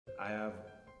I have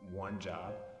one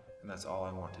job, and that's all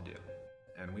I want to do.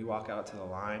 And we walk out to the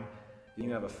line.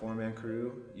 You have a four-man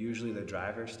crew. Usually the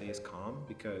driver stays calm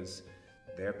because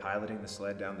they're piloting the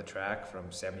sled down the track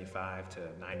from 75 to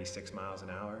 96 miles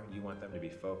an hour. You want them to be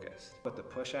focused. But the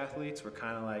push athletes were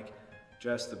kind of like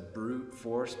just the brute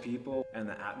force people, and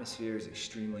the atmosphere is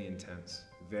extremely intense.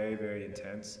 Very, very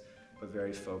intense, but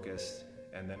very focused.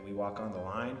 And then we walk on the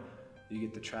line, you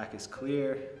get the track is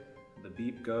clear, the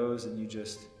beep goes, and you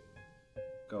just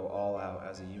go all out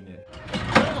as a unit.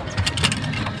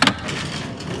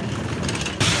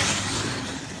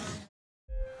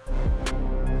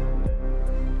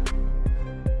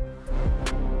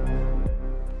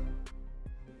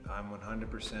 I'm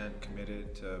 100%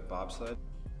 committed to bobsled.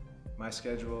 My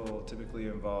schedule typically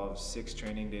involves 6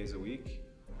 training days a week,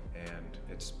 and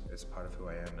it's part of who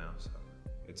I am now. So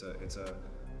it's a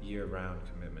year-round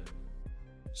commitment.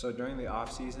 So during the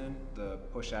off season, the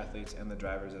push athletes and the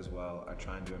drivers as well are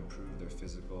trying to improve their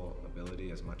physical ability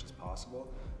as much as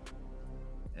possible.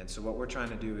 And so what we're trying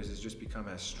to do is just become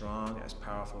as strong, as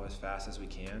powerful, as fast as we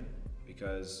can,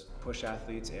 because push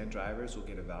athletes and drivers will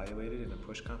get evaluated in a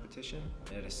push competition,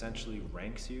 and it essentially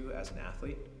ranks you as an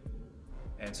athlete.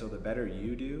 And so the better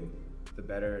you do, the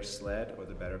better sled or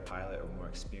the better pilot or more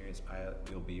experienced pilot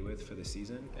you'll be with for the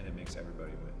season, and it makes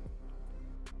everybody win.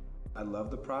 I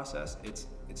love the process.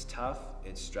 It's tough,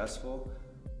 it's stressful,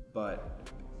 but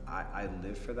I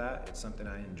live for that. It's something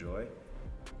I enjoy.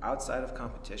 Outside of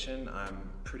competition, I'm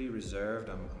pretty reserved,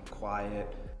 I'm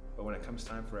quiet, but when it comes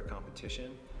time for a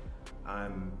competition,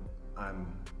 I'm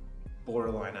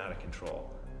borderline out of control.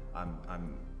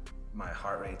 My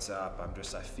heart rate's up.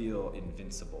 I feel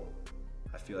invincible.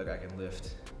 I feel like I can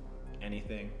lift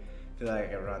anything. I feel like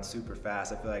I can run super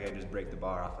fast. I feel like I just break the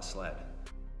bar off a sled.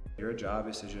 Your job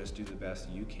is to just do the best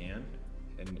you can,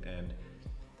 and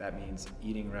that means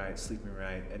eating right, sleeping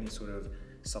right, any sort of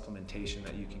supplementation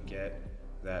that you can get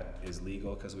that is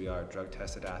legal, because we are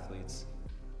drug-tested athletes.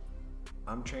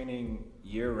 I'm training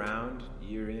year-round,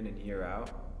 year in and year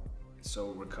out,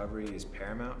 so recovery is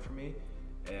paramount for me,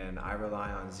 and I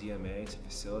rely on ZMA to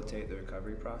facilitate the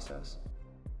recovery process.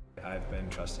 I've been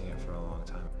trusting it for a long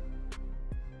time.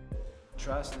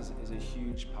 Trust is a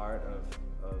huge part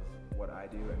of what I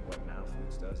do and what Now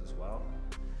Foods does as well.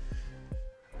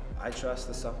 I trust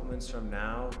the supplements from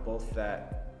Now, both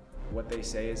that what they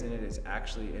say is in it is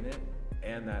actually in it,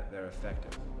 and that they're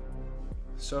effective.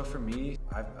 So for me,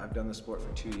 I've done the sport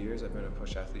for 2 years. I've been a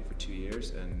push athlete for 2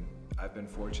 years, and I've been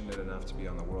fortunate enough to be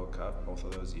on the World Cup both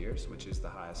of those years, which is the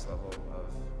highest level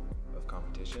of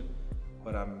competition.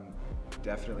 But I'm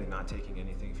definitely not taking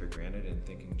anything for granted and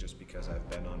thinking just because I've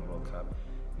been on World Cup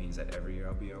means that every year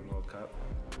I'll be on World Cup.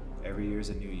 Every year is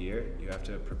a new year. You have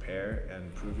to prepare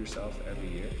and prove yourself every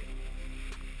year.